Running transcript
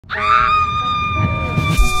What's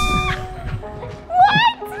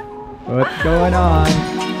going on?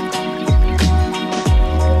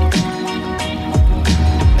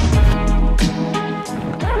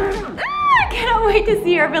 I cannot wait to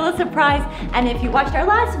see our villa surprise. And if you watched our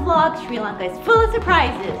last vlog, Sri Lanka is full of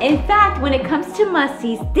surprises. In fact, when it comes to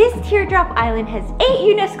must-sees, this teardrop island has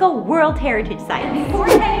 8 UNESCO World Heritage Sites. And before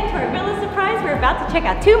heading to our villa surprise, we're about to check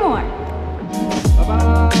out 2 more.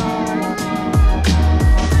 Bye-bye.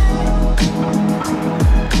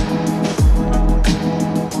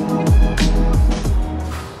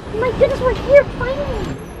 Oh my goodness, we're here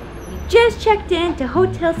finally! Just checked in to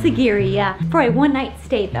Hotel Sigiriya for a one-night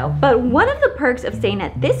stay though. But one of the perks of staying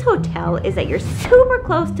at this hotel is that you're super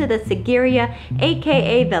close to the Sigiriya,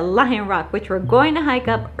 aka the Lion Rock, which we're going to hike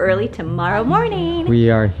up early tomorrow morning. We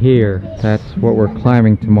are here. That's what we're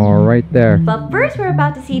climbing tomorrow, right there. But first we're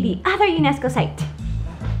about to see the other UNESCO site.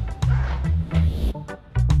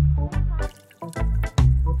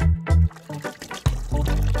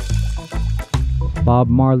 Bob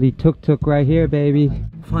Marley tuk-tuk right here, baby.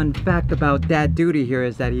 Fun fact about Dad Duty here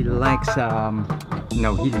is that he likes,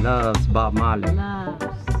 no, he loves Bob Marley.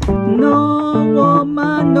 No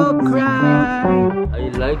woman, no cry. I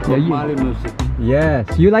like Bob Marley music.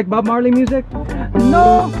 Yes. You like Bob Marley music?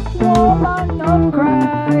 No woman, no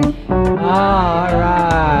cry. All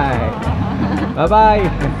right.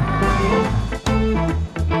 Bye-bye.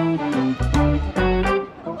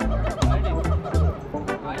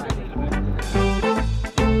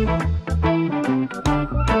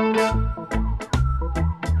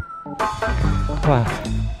 Wow,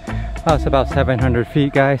 that's about 700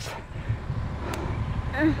 feet, guys.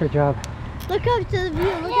 Good job. Look up to the view,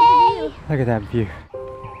 look at the view. Look at that view.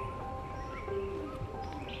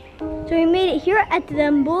 So we made it here at the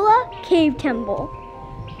Dambulla Cave Temple.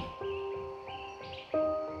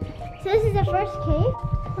 So this is the first cave.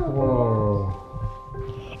 Whoa.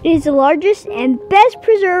 It is the largest and best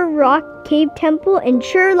preserved rock cave temple in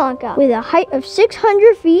Sri Lanka with a height of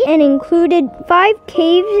 600 feet and included 5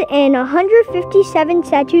 caves and 157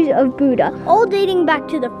 statues of Buddha, all dating back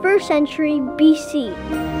to the 1st century BC.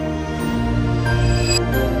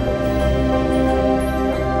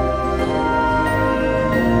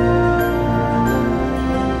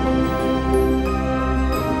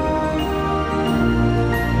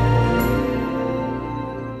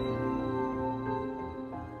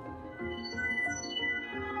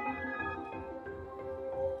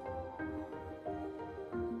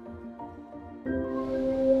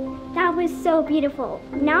 That was so beautiful.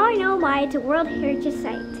 Now I know why it's a World Heritage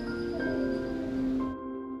Site.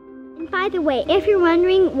 And by the way, if you're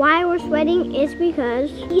wondering why we're sweating, it's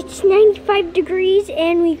because it's 95 degrees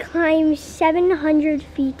and we climbed 700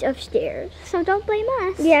 feet of stairs. So don't blame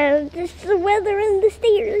us. Yeah, this is the weather and the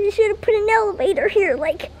stairs. You should have put an elevator here,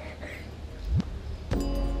 like.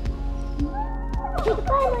 Say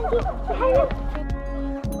goodbye, Monkey.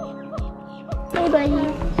 Hey,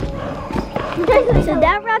 buddy. So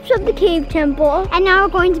that wraps up the cave temple, and now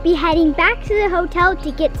we're going to be heading back to the hotel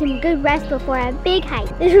to get some good rest before a big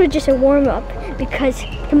hike. This was just a warm-up because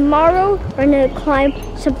tomorrow we're going to climb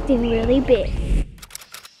something really big.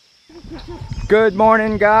 Good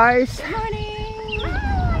morning, guys. Good morning.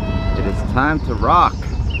 It is time to rock.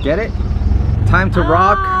 Get it? Time to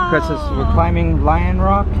rock because we're climbing Lion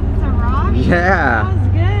Rock. It's a rock? Yeah. That was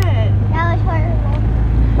good. That was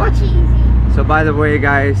horrible. What? Easy. So by the way,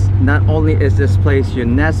 guys, not only is this place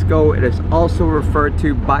UNESCO, it is also referred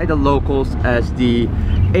to by the locals as the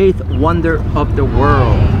 8th wonder of the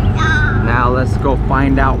world. Now let's go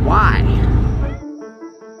find out why.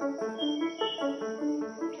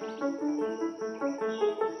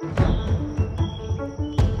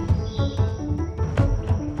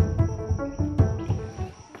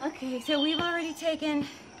 Okay, so we've already taken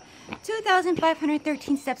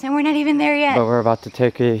 2,513 steps and we're not even there yet. But we're about to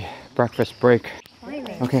take a breakfast break.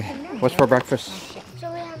 Okay, what's for breakfast?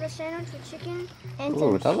 So we have a sandwich with chicken and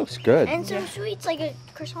Ooh, that looks good. and some sweets like a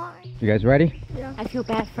croissant. You guys ready? Yeah. I feel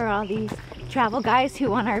bad for all these travel guys who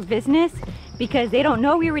want our business because they don't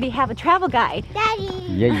know we already have a travel guide. Daddy!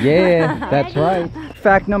 Yeah, that's right.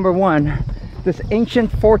 Fact number 1, this ancient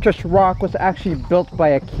fortress rock was actually built by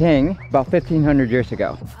a king about 1,500 years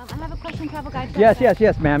ago. I have a question, travel guide.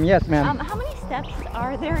 Yes, ma'am, yes, ma'am. How many steps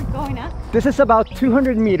are there going up? This is about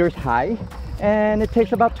 200 meters high, and it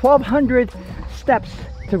takes about 1,200 steps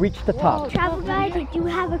to reach the top. Travel guide, I do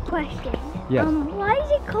have a question. Yes. Why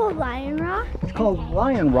is it called Lion Rock? It's called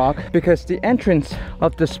Lion Rock because the entrance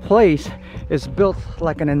of this place is built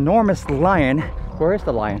like an enormous lion. Where is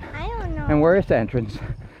the lion? I don't know. And where is the entrance?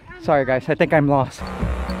 Sorry guys, I think I'm lost.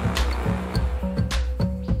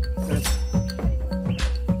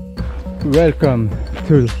 Welcome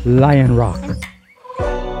to Lion Rock. This is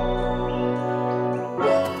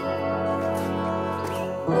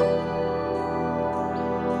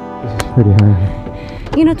pretty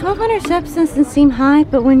high. You know, 1,200 steps doesn't seem high,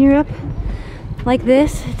 but when you're up like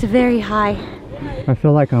this, it's very high. I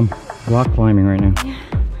feel like I'm rock climbing right now. Yeah.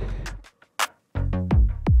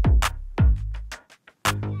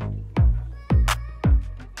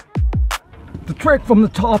 The trek from the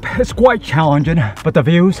top is quite challenging, but the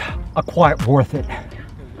views are quite worth it.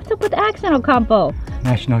 What's up with the accent, Ocampo?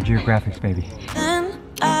 National Geographic, baby. And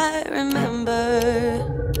I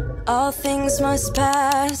remember all things must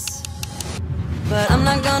pass, but I'm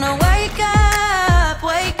not gonna wake up,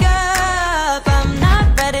 wake up. I'm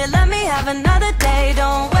not ready, let me have another day.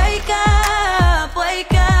 Don't wake up,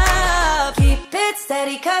 wake up. Keep it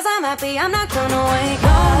steady, cause I'm happy, I'm not gonna wake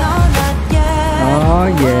up. No,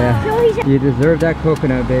 not yet. Oh yeah, you deserve that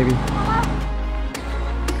coconut, baby.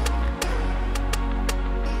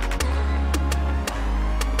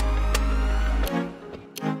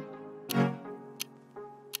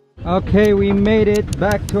 Okay, we made it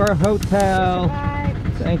back to our hotel.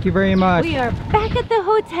 Thank you very much. We are back at the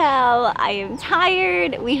hotel. I am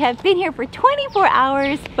tired. We have been here for 24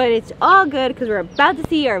 hours, but it's all good because we're about to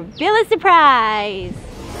see our villa surprise.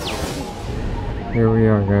 Here we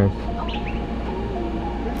are, guys.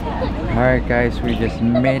 Alright guys, we just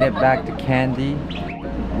made it back to Kandy.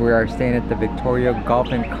 We are staying at the Victoria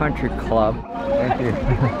Golf and Country Club. Thank you.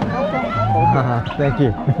 Thank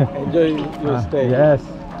you. Enjoy your stay. Yes.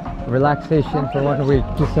 Relaxation for 1 week.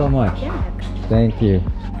 Thank you so much. Thank you.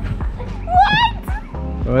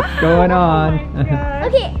 What? What's going on?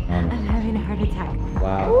 Okay. I'm having a heart attack.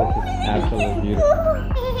 Wow, this is absolutely beautiful.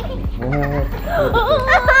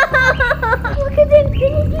 Look at the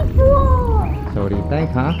infinity pool. So what do you think,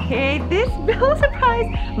 huh? Okay, this villa surprise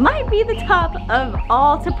might be the top of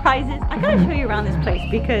all surprises. I gotta show you around this place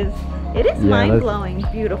because it is mind-blowing,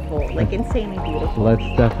 beautiful, like insanely beautiful. Let's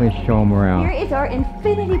definitely show them around. Here is our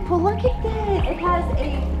infinity pool. Look at this. It has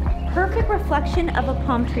a perfect reflection of a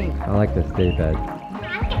palm tree. I like this day bed.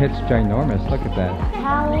 It's ginormous. Look at that.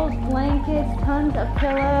 Towels, blankets, tons of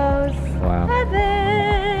pillows. Wow.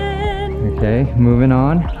 Heaven. Okay, moving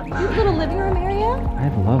on. Cute little living room area. I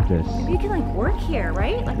love this. You can like work here,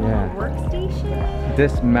 right? Like a little workstation.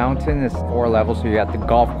 This mountain is 4 levels, so you got the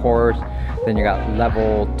golf course, then you got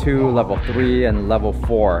level 2, level 3, and level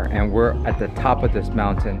 4. And we're at the top of this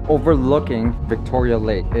mountain, overlooking Victoria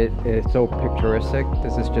Lake. It is so picturesque.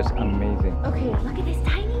 This is just amazing. Okay, look at this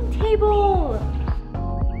dining table.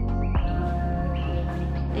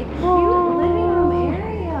 A cute living room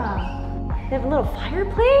area. They have a little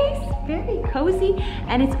fireplace, very cozy,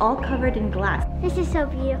 and it's all covered in glass. This is so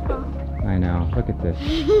beautiful. I know. Look at this.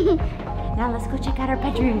 Now let's go check out our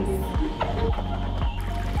bedrooms.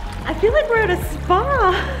 I feel like we're at a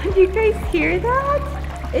spa. Do you guys hear that?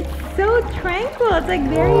 It's so tranquil. It's like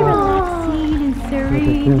very relaxing and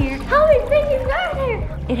serene here. How many bedrooms are there?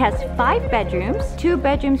 It has 5 bedrooms, 2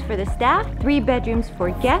 bedrooms for the staff, 3 bedrooms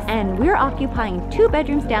for guests, and we're occupying 2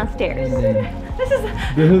 bedrooms downstairs. This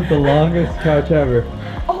is the longest couch ever.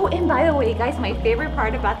 Oh, and by the way, guys, my favorite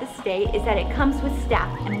part about the stay is that it comes with staff,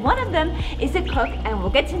 and one of them is a cook, and we'll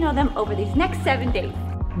get to know them over these next 7 days.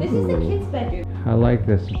 This is the kids' bedroom. I like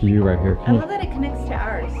this view right here. I love that it connects to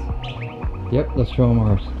ours. Yep, let's show them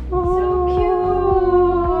ours. So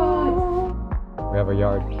cute. We have a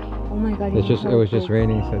yard. Oh my god. It was just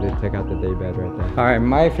raining, so they took out the day bed right there. All right,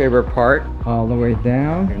 my favorite part, all the way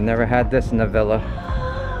down. We've never had this in a villa.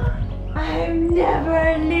 I'm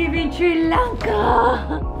never leaving Sri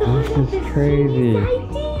Lanka. This is crazy.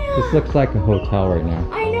 This looks like a hotel right now.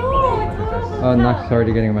 I know. Oh, not sorry,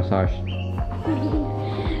 getting a massage.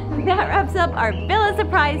 That wraps up our villa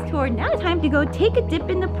surprise tour. Now it's time to go take a dip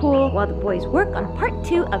in the pool while the boys work on part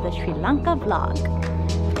 2 of the Sri Lanka vlog.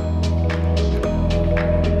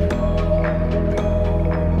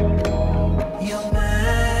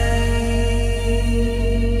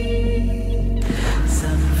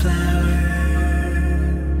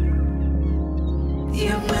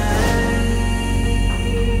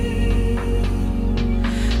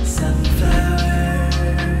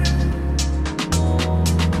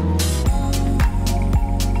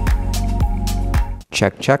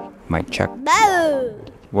 Check, check, mic check. Boo!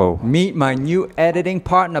 Whoa, meet my new editing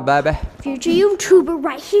partner, baby. Future YouTuber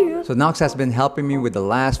right here. So Knox has been helping me with the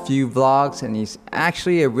last few vlogs, and he's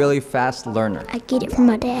actually a really fast learner. I get it from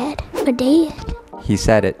my dad. My dad He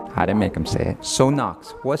said it. I didn't make him say it. So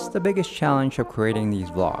Knox, what's the biggest challenge of creating these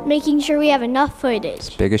vlogs? Making sure we have enough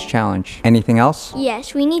footage. Biggest challenge. Anything else?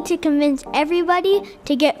 Yes, we need to convince everybody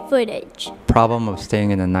to get footage. Problem of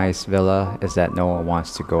staying in a nice villa is that no one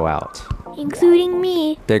wants to go out. Including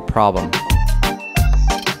me. Big problem.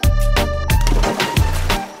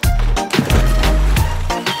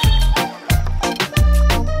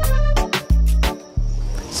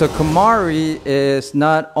 So Kumari is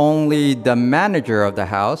not only the manager of the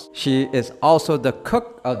house, she is also the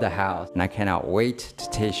cook of the house. And I cannot wait to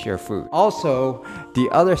taste your food. Also, the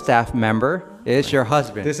other staff member is your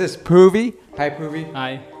husband. This is Puvi. Hi, Puvi.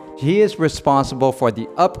 Hi. He is responsible for the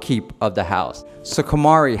upkeep of the house. So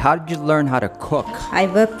Kumari, how did you learn how to cook? I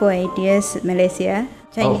worked for 8 years in Malaysia,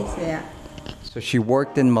 Chinese. Yeah. So she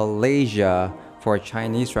worked in Malaysia for a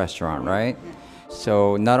Chinese restaurant, right?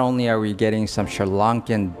 So not only are we getting some Sri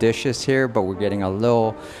Lankan dishes here, but we're getting a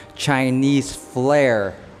little Chinese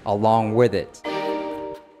flair along with it.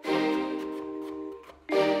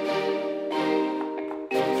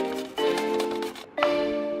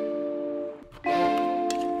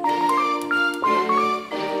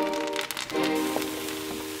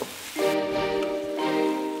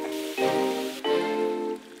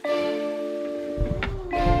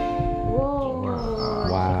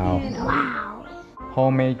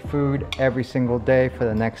 Homemade food every single day for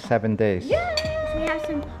the next 7 days. Yes! We have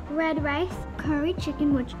some red rice, curry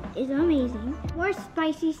chicken, which is amazing. More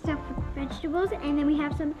spicy stuff with vegetables, and then we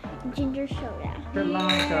have some ginger soda. Sri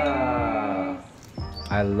Lanka!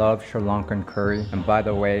 I love Sri Lankan curry. And by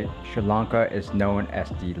the way, Sri Lanka is known as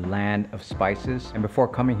the land of spices. And before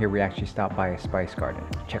coming here, we actually stopped by a spice garden.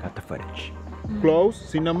 Check out the footage. Cloves,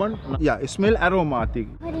 cinnamon. Yeah, it smells aromatic.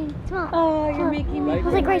 Pudding, smell. Oh, you're making me It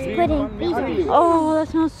was like rice pudding. These are. Oh, that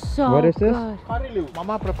smells so What is this? good. Curry leaf.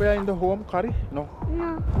 Mama prepare in the home curry? No.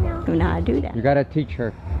 No. You know how to do that. You gotta teach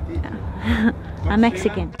her. I'm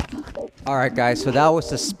Mexican. Alright guys, so that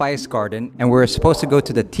was the spice garden. And we were supposed to go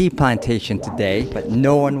to the tea plantation today, but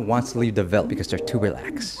no one wants to leave the villa because they're too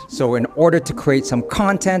relaxed. So in order to create some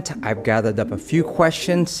content, I've gathered up a few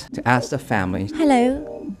questions to ask the family. Hello.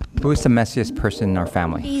 Who's the messiest person in our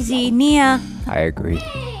family? Easy, Nia. I agree.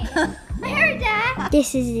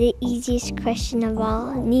 This is the easiest question of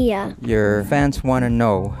all. Nia. Your fans want to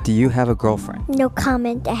know, do you have a girlfriend? No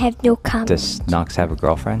comment. I have no comment. Does Knox have a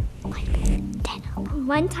girlfriend?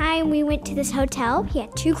 One time we went to this hotel. He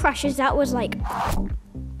had 2 crushes. That was like,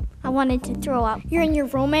 I wanted to throw up. You're in your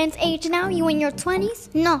romance age now? You in your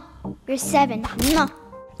 20s? No. You're 7. No.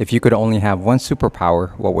 If you could only have one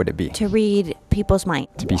superpower, what would it be? To read people's mind.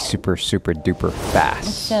 To be super, super duper fast.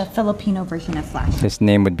 It's the Filipino version of Flash. His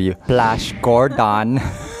name would be Flash Gordon.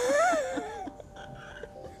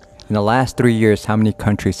 In the last 3 years, how many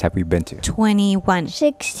countries have we been to? 21.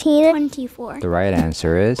 16. 24. The right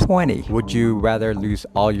answer is 20. Would you rather lose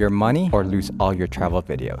all your money or lose all your travel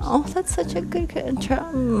videos? Oh, that's such a good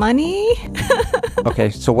money.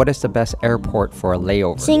 Okay, so what is the best airport for a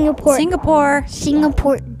layover? Singapore.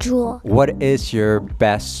 Singapore. Jewel. What is your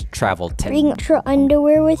best travel tip? Bring extra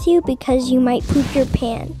underwear with you because you might poop your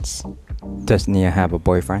pants. Does Nia have a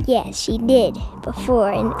boyfriend? Yes, she did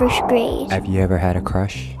before in 1st grade. Have you ever had a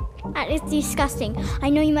crush? That is disgusting. I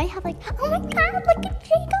know you might have like, oh my god, look at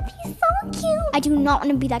Jacob, he's so cute. I do not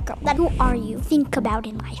want to be that girl. Who are you? Think about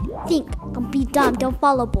in life. Think. Don't be dumb. Don't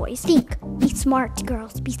follow boys. Think. Be smart,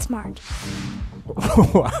 girls. Be smart.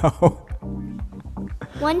 Wow.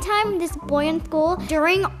 One time, this boy in school,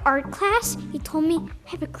 during art class, he told me,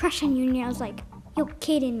 I have a crush on you. And I was like, you're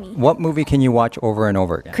kidding me. What movie can you watch over and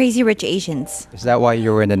over again? Crazy Rich Asians. Is that why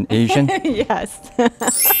you're an Asian? Yes.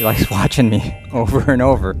 He likes watching me over and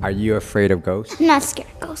over. Are you afraid of ghosts? I'm not scared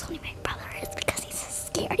of ghosts. Only my brother is because he's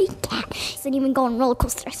a scaredy cat. He doesn't even go on roller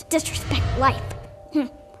coasters. Disrespect life.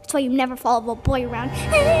 That's why you never follow a boy around.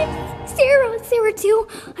 Sarah too.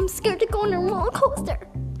 I'm scared to go on a roller coaster.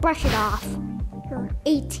 Brush it off. You're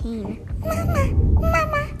 18.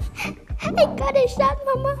 Mama. I got a shot,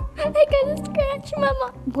 Mama. I got a scratch,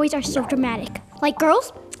 Mama. Boys are so dramatic. Like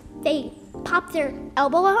girls, they pop their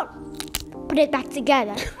elbow out, put it back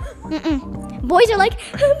together. Boys are like,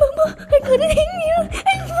 Mama, I couldn't hit you.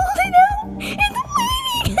 I pulled it out. It's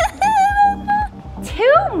bleeding.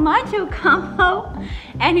 Too macho combo.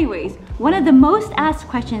 Anyways, one of the most asked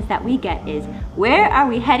questions that we get is, where are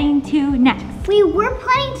we heading to next? We were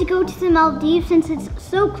planning to go to the Maldives since it's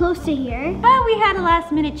so close to here. But we had a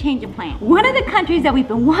last minute change of plan. One of the countries that we've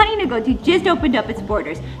been wanting to go to just opened up its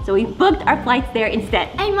borders, so we booked our flights there instead.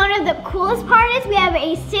 And one of the coolest part is we have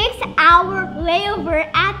a 6-hour layover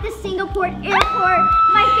at the Singapore airport.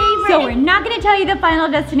 My favorite. So we're not gonna tell you the final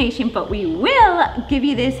destination, but we will give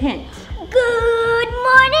you this hint. Good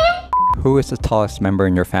morning. Who is the tallest member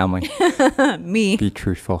in your family? Me. Be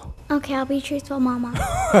truthful. Okay, I'll be truthful, Mama.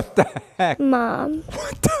 What the heck? Mom.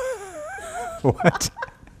 What?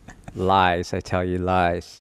 Lies, I tell you, lies.